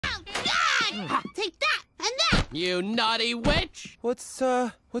Take that and that. You naughty witch! What's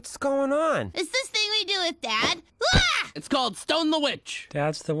going on? It's this thing we do with Dad. Ah! It's called Stone the Witch.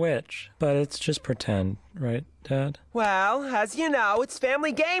 Dad's the witch, but it's just pretend, right, Dad? Well, as you know, it's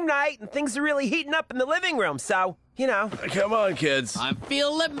family game night, and things are really heating up in the living room, so, you know. Come on, kids. I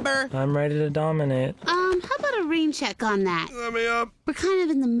feel limber. I'm ready to dominate. How about a rain check on that? Let me up. We're kind of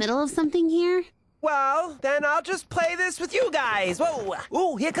in the middle of something here. Well, then I'll just play this with you guys. Whoa.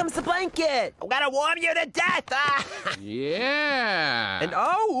 Ooh, here comes the blanket. I'm gonna warm you to death. Ah. Yeah. And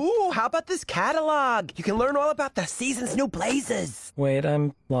how about this catalog? You can learn all about the season's new blazes. Wait,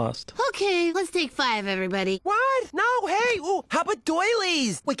 I'm lost. Okay, let's take 5, everybody. What? No, hey, how about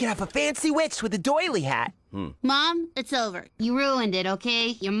doilies? We could have a fancy witch with a doily hat. Mom, it's over. You ruined it, okay?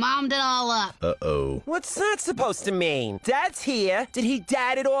 You mommed it all up. Uh-oh. What's that supposed to mean? Dad's here. Did he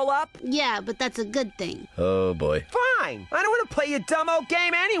dad it all up? Yeah, but that's a good thing. Oh, boy. Fine. I don't want to play your dumb old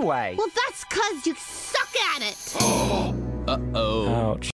game anyway. Well, that's 'cause you suck at it. Uh-oh.